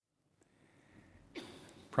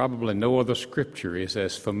Probably no other scripture is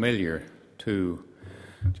as familiar to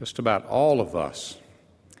just about all of us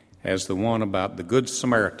as the one about the Good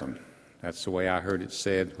Samaritan. That's the way I heard it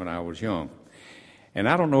said when I was young. And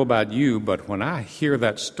I don't know about you, but when I hear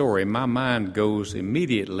that story, my mind goes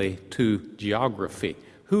immediately to geography.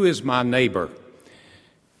 Who is my neighbor?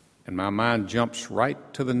 And my mind jumps right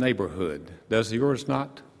to the neighborhood. Does yours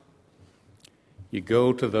not? You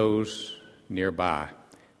go to those nearby,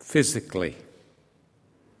 physically.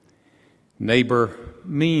 Neighbor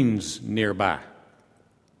means nearby.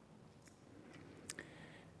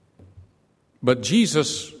 But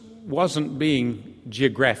Jesus wasn't being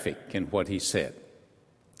geographic in what he said.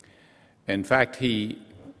 In fact, he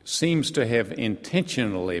seems to have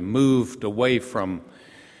intentionally moved away from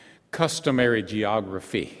customary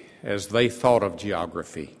geography as they thought of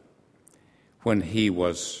geography when he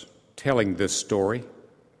was telling this story.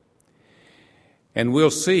 And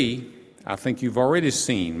we'll see, I think you've already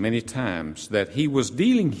seen many times, that he was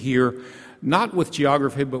dealing here not with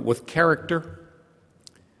geography but with character,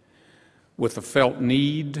 with a felt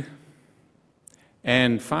need,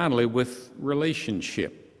 and finally with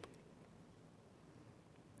relationship.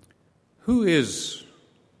 Who is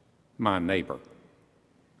my neighbor?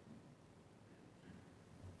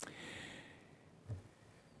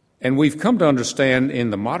 And we've come to understand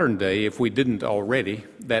in the modern day, if we didn't already,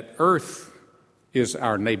 that earth is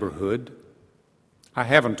our neighborhood. I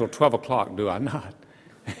have until 12 o'clock, do I not?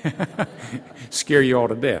 Scare you all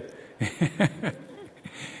to death.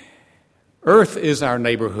 Earth is our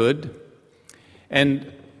neighborhood,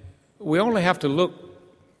 and we only have to look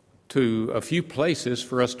to a few places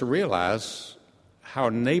for us to realize how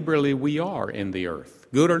neighborly we are in the earth,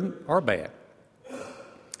 good or bad.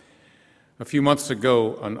 A few months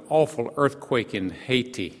ago, an awful earthquake in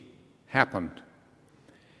Haiti happened.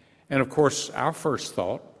 And of course, our first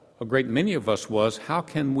thought, a great many of us, was, how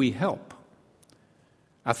can we help?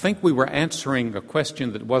 I think we were answering a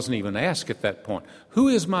question that wasn't even asked at that point. Who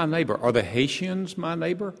is my neighbor? Are the Haitians my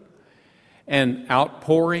neighbor? And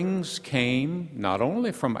outpourings came not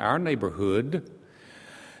only from our neighborhood,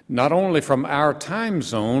 not only from our time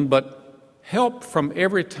zone, but help from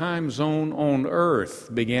every time zone on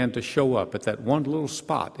earth began to show up at that one little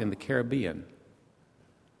spot in the Caribbean.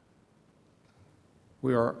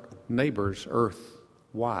 We are neighbors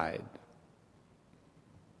earth-wide.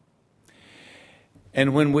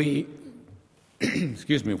 And when we,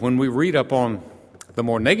 when we read up on the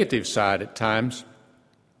more negative side at times,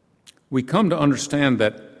 we come to understand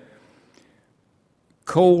that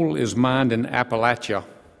coal is mined in Appalachia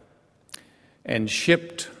and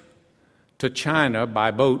shipped to China by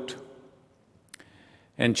boat,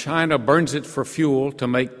 and China burns it for fuel to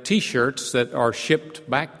make T-shirts that are shipped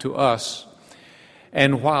back to us.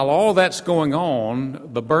 And while all that's going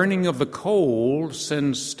on, the burning of the coal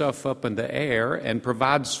sends stuff up in the air and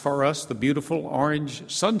provides for us the beautiful orange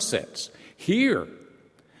sunsets here.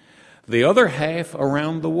 The other half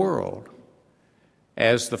around the world,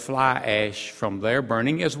 as the fly ash from their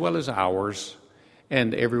burning, as well as ours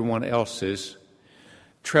and everyone else's,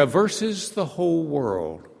 traverses the whole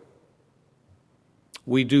world.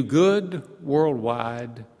 We do good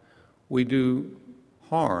worldwide. We do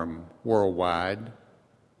harm worldwide.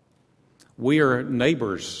 We are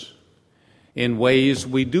neighbors in ways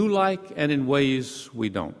we do like and in ways we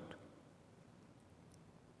don't.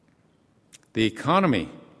 The economy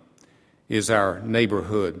is our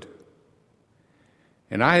neighborhood.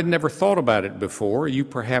 And I had never thought about it before. You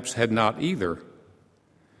perhaps had not either.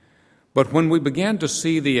 But when we began to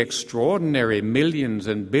see the extraordinary millions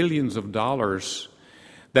and billions of dollars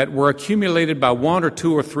that were accumulated by one or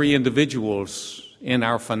two or three individuals in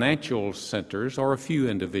our financial centers, or a few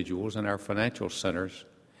individuals in our financial centers,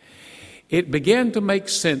 it began to make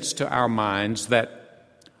sense to our minds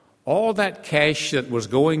that all that cash that was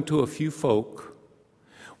going to a few folk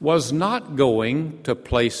was not going to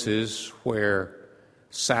places where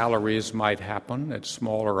salaries might happen at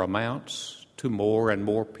smaller amounts to more and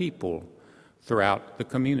more people throughout the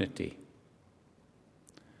community.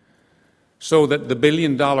 So that the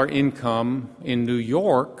billion-dollar income in New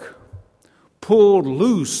York pulled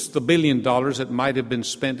loose the $1 billion that might have been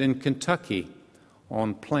spent in Kentucky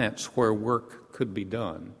on plants where work could be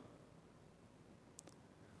done.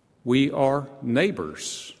 We are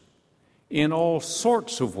neighbors in all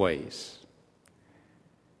sorts of ways.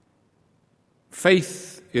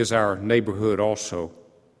 Faith is our neighborhood also.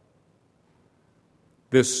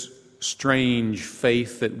 This strange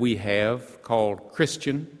faith that we have called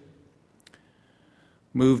Christian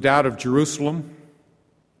moved out of Jerusalem,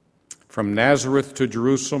 from Nazareth to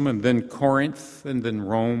Jerusalem, and then Corinth, and then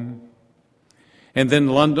Rome, and then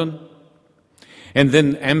London. and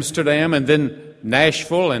then Amsterdam, and then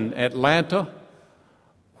Nashville and Atlanta.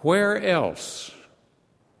 Where else,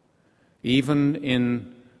 even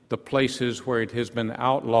in the places where it has been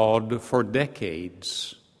outlawed for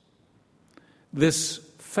decades, this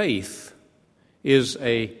faith is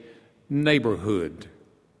a neighborhood.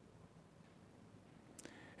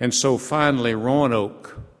 And so finally,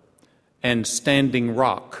 Roanoke and Standing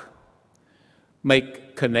Rock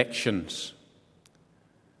make connections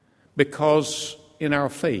because in our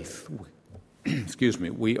faith,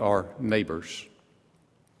 we are neighbors.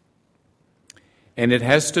 And it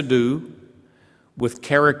has to do with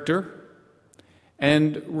character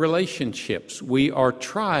and relationships. We are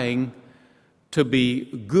trying to be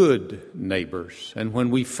good neighbors. And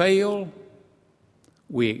when we fail,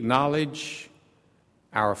 we acknowledge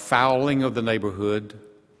our fouling of the neighborhood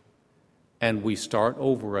and we start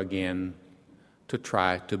over again to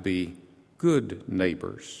try to be good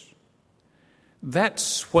neighbors.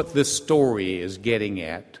 That's what this story is getting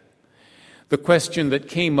at. The question that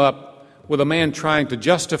came up with a man trying to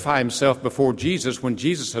justify himself before Jesus when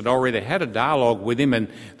Jesus had already had a dialogue with him, and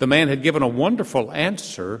the man had given a wonderful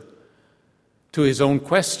answer to his own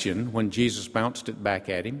question when Jesus bounced it back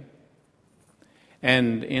at him.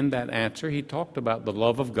 And in that answer, he talked about the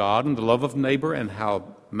love of God and the love of neighbor and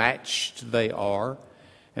how matched they are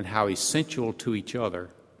and how essential to each other.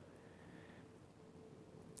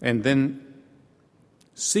 And then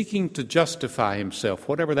seeking to justify himself,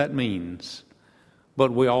 whatever that means,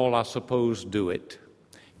 but we all, I suppose, do it.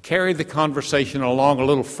 Carry the conversation along a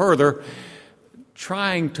little further,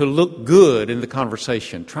 trying to look good in the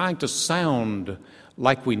conversation, trying to sound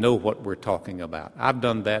like we know what we're talking about. I've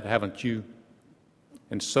done that, haven't you?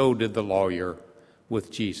 And so did the lawyer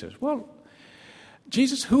with Jesus. Well,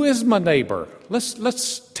 Jesus, who is my neighbor?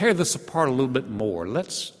 Let's tear this apart a little bit more.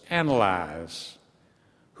 Let's analyze.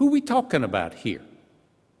 Who are we talking about here?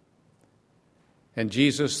 And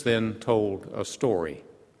Jesus then told a story.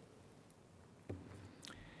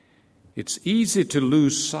 It's easy to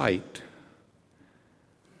lose sight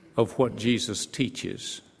of what Jesus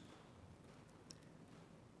teaches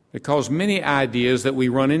because many ideas that we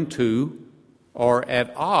run into are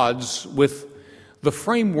at odds with the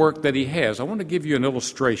framework that he has. I want to give you an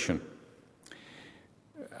illustration.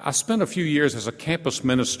 I spent a few years as a campus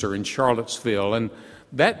minister in Charlottesville, and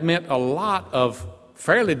that meant a lot of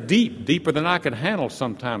fairly deeper than I could handle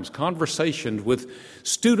sometimes, conversations with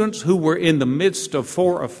students who were in the midst of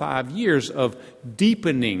 4 or 5 years of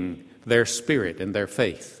deepening their spirit and their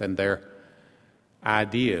faith and their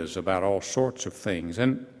ideas about all sorts of things.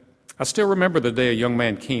 And I still remember the day a young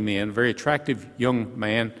man came in, a very attractive young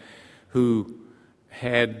man who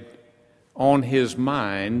had on his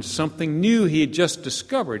mind something new he had just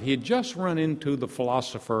discovered. He had just run into the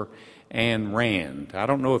philosopher Ayn Rand. I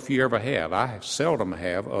don't know if you ever have. I seldom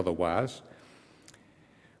have otherwise.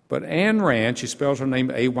 But Ayn Rand, she spells her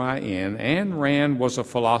name A-Y-N, Ayn Rand was a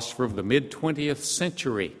philosopher of the mid-20th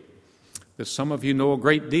century that some of you know a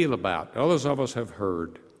great deal about. Others of us have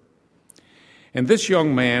heard. And this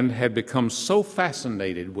young man had become so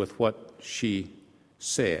fascinated with what she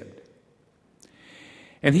said.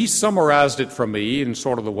 And he summarized it for me in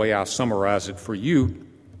sort of the way I summarize it for you,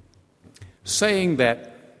 saying that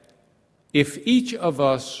if each of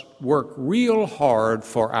us work real hard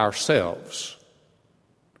for ourselves,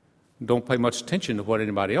 don't pay much attention to what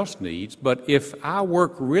anybody else needs, but if I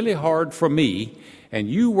work really hard for me and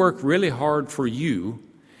you work really hard for you,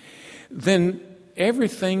 then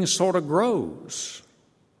everything sort of grows.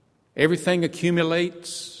 Everything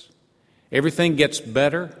accumulates. Everything gets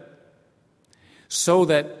better. So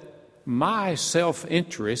that my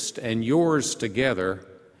self-interest and yours together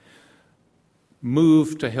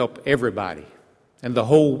move to help everybody. And the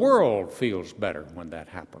whole world feels better when that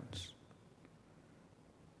happens.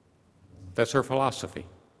 That's her philosophy,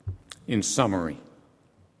 in summary.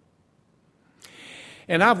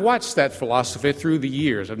 And I've watched that philosophy through the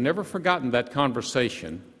years. I've never forgotten that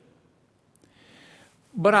conversation.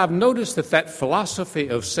 But I've noticed that philosophy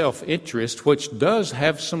of self-interest, which does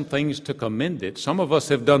have some things to commend it, some of us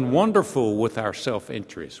have done wonderful with our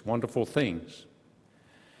self-interest, wonderful things.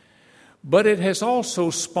 But it has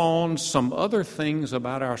also spawned some other things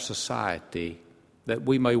about our society that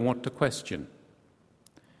we may want to question.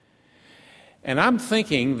 And I'm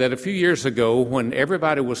thinking that a few years ago when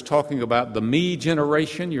everybody was talking about the me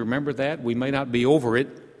generation, you remember that? We may not be over it.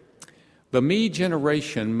 The me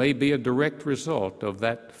generation may be a direct result of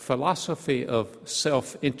that philosophy of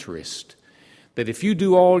self-interest, that if you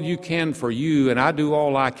do all you can for you and I do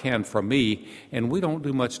all I can for me and we don't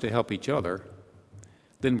do much to help each other,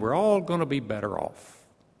 then we're all going to be better off.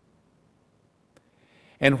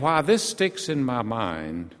 And why this sticks in my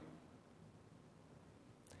mind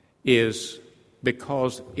is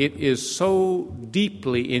because it is so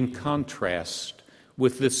deeply in contrast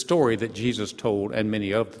with this story that Jesus told and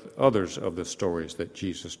many others of the stories that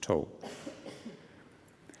Jesus told.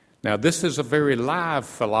 Now, this is a very live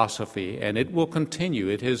philosophy, and it will continue.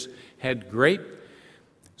 It has had great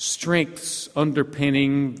strengths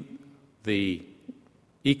underpinning the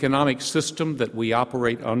economic system that we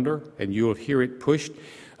operate under, and you'll hear it pushed.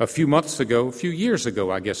 A few years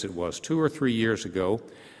ago, I guess it was, 2 or 3 years ago,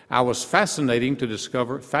 I was fascinated to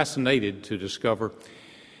discover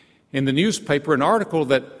in the newspaper an article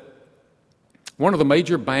that one of the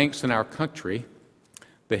major banks in our country,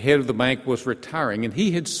 the head of the bank was retiring, and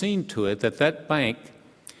he had seen to it that that bank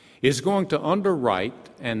is going to underwrite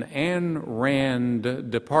an Ayn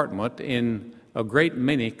Rand department in a great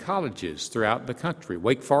many colleges throughout the country.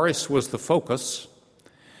 Wake Forest was the focus,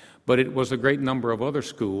 but it was a great number of other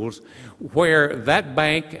schools where that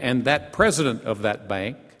bank and that president of that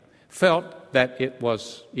bank felt that it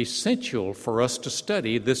was essential for us to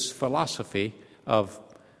study this philosophy of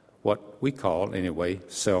what we call, anyway,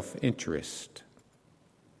 self-interest.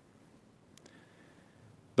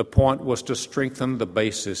 The point was to strengthen the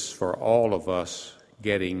basis for all of us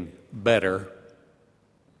getting better.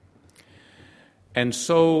 And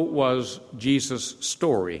so was Jesus'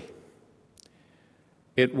 story.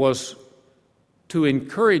 It was to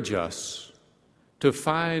encourage us to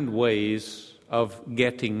find ways of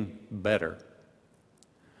getting better.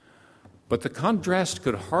 But the contrast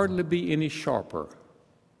could hardly be any sharper.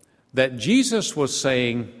 That Jesus was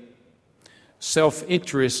saying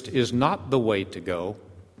self-interest is not the way to go.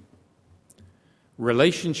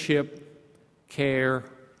 Relationship, care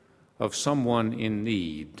of someone in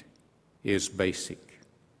need is basic.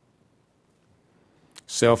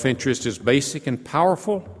 Self-interest is basic and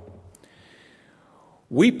powerful.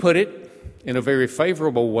 We put it in a very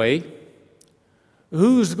favorable way.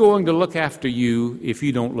 Who's going to look after you if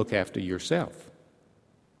you don't look after yourself?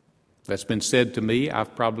 That's been said to me.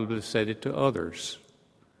 I've probably said it to others.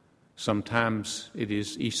 Sometimes it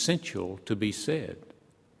is essential to be said.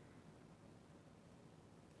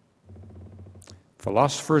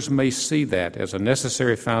 Philosophers may see that as a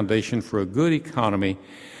necessary foundation for a good economy,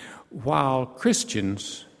 while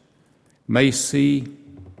Christians may see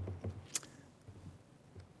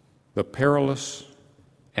the perilous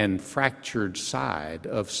and fractured side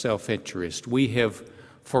of self-interest. We have,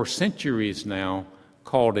 for centuries now,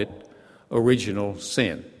 called it original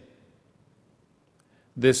sin.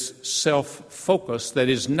 This self-focus that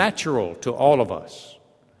is natural to all of us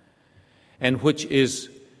and which is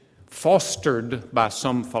fostered by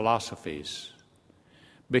some philosophies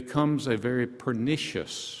becomes a very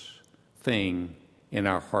pernicious thing in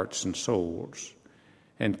our hearts and souls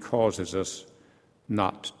and causes us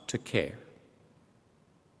not to care.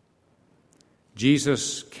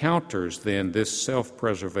 Jesus counters then this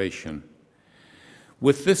self-preservation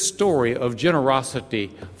with this story of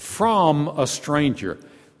generosity from a stranger.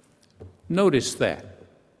 Notice that.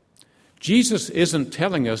 Jesus isn't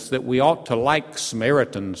telling us that we ought to like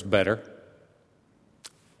Samaritans better.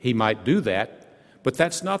 He might do that, but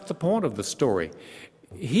that's not the point of the story.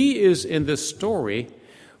 He is in this story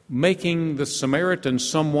making the Samaritan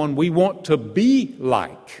someone we want to be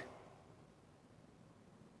like.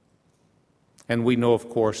 And we know, of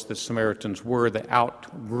course, that Samaritans were the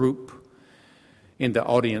out group in the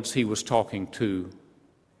audience he was talking to,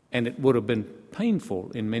 and it would have been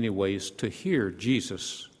painful in many ways to hear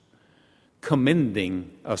Jesus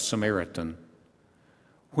commending a Samaritan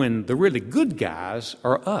when the really good guys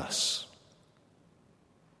are us.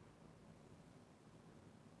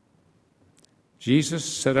 Jesus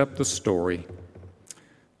set up the story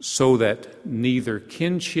so that neither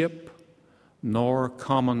kinship nor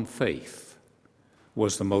common faith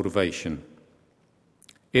was the motivation.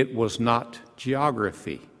 It was not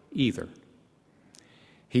geography either.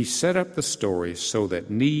 He set up the story so that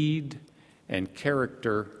need and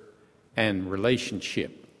character and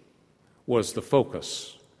relationship was the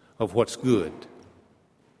focus of what's good.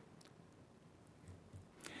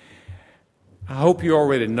 I hope you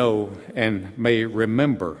already know and may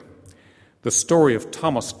remember the story of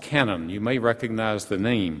Thomas Cannon. You may recognize the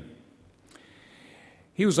name.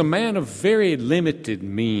 He was a man of very limited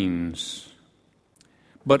means,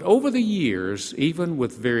 but over the years, even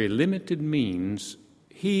with very limited means,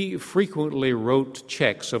 he frequently wrote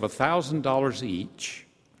checks of $1,000 each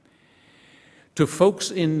to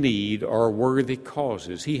folks in need or worthy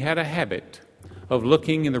causes. He had a habit of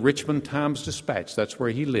looking in the Richmond Times-Dispatch, that's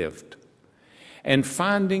where he lived, and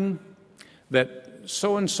finding that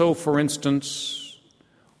so-and-so, for instance,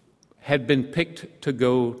 had been picked to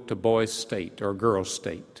go to boys' state or girls'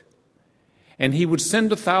 state, and he would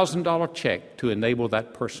send a $1,000 check to enable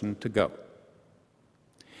that person to go.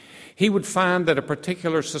 He would find that a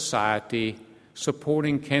particular society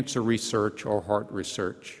supporting cancer research or heart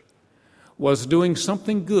research was doing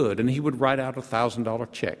something good, and he would write out a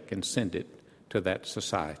 $1,000 check and send it to that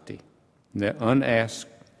society. Unasked,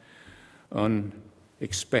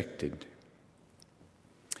 unexpected.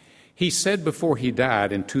 He said before he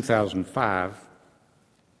died in 2005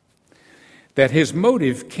 that his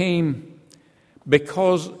motive came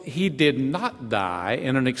because he did not die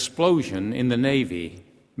in an explosion in the Navy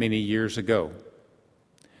many years ago.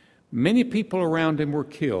 Many people around him were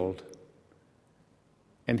killed,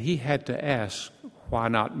 and he had to ask, why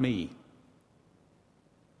not me?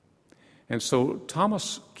 And so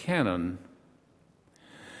Thomas Cannon,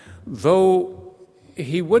 though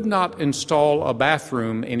he would not install a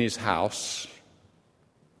bathroom in his house,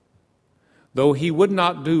 though he would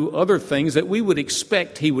not do other things that we would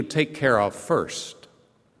expect he would take care of first,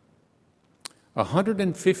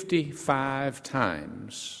 155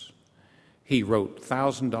 times he wrote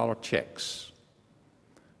 $1,000 checks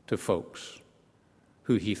to folks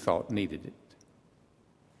who he thought needed it.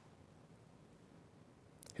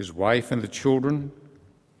 His wife and the children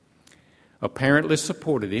apparently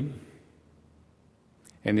supported him,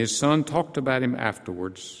 and his son talked about him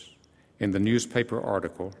afterwards in the newspaper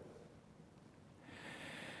article.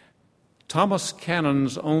 Thomas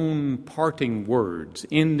Cannon's own parting words,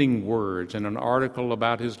 ending words in an article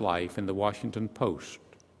about his life in the Washington Post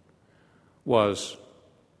was,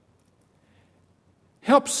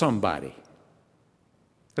 help somebody.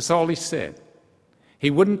 That's all he said. He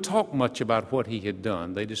wouldn't talk much about what he had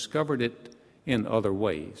done. They discovered it in other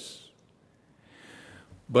ways.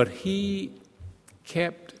 But he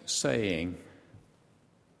kept saying,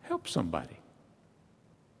 help somebody.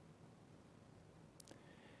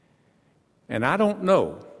 And I don't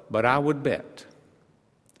know, but I would bet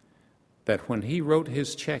that when he wrote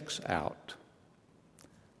his checks out,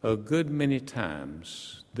 a good many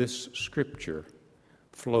times this scripture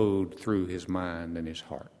flowed through his mind and his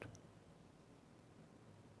heart.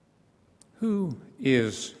 Who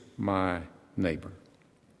is my neighbor?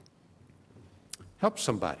 Help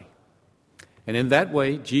somebody. And in that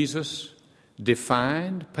way, Jesus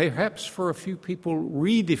defined, perhaps for a few people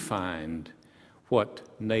redefined, what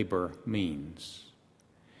neighbor means.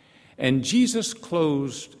 And Jesus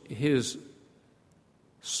closed his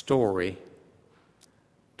story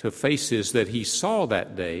to faces that he saw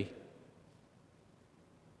that day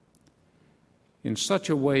in such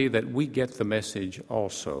a way that we get the message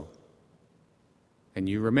also. And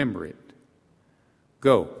you remember it.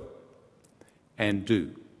 Go and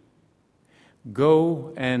do.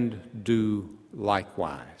 Go and do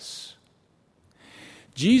likewise.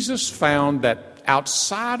 Jesus found that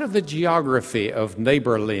outside of the geography of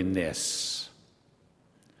neighborliness,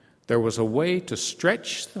 there was a way to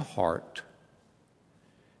stretch the heart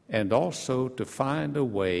and also to find a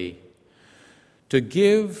way to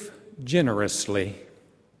give generously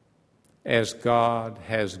as God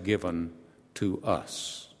has given to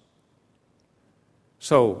us.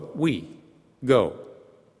 So we go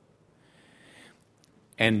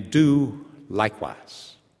and do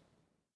likewise.